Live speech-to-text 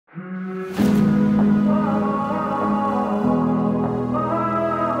You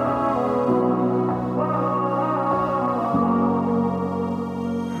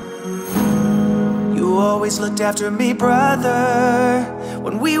always looked after me, brother,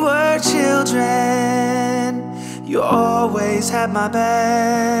 when we were children. You always had my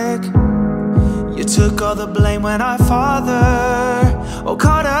back. You took all the blame when our father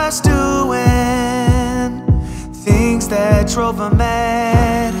caught us doing things that drove him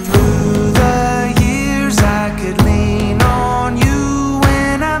mad. Through the years I could lean on you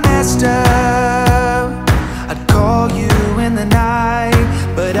when I messed up. I'd call you in the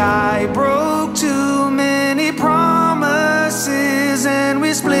night, but I broke too many promises and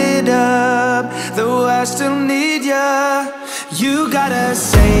we split up. Though I still need ya, you gotta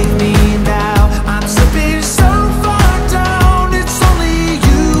save me now. I'm slipping so far down, it's only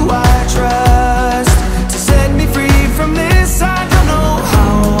you I trust to set me free from this. I don't know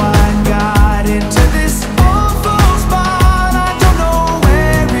how I got into this awful spot. I don't know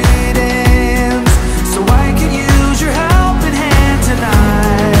where it ends, so I could use your helping hand tonight.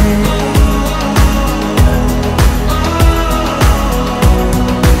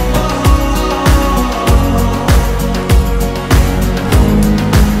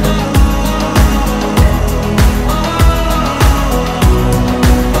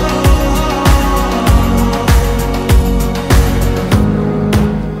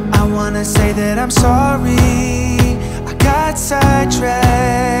 Say that I'm sorry, I got sidetracked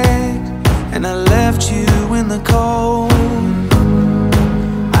and I left you in the cold.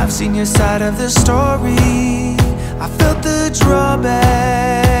 I've seen your side of the story, I felt the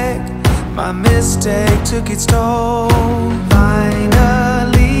drawback. My mistake took its toll. Finally